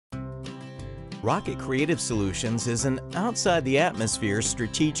Rockit Creative Solutions is an outside-the-atmosphere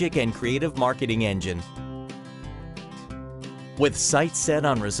strategic and creative marketing engine with sights set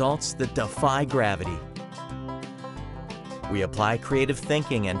on results that defy gravity. We apply creative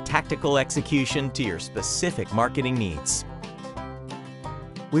thinking and tactical execution to your specific marketing needs.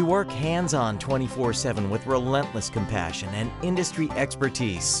 We work hands-on 24/7 with relentless compassion and industry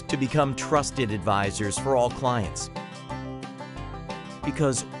expertise to become trusted advisors for all clients.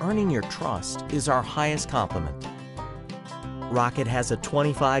 Because earning your trust is our highest compliment. Rockit has a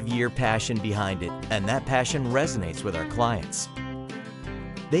 25-year passion behind it, and that passion resonates with our clients.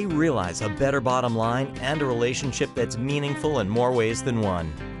 They realize a better bottom line and a relationship that's meaningful in more ways than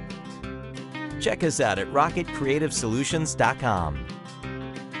one. Check us out at rockitcreativesolutions.com.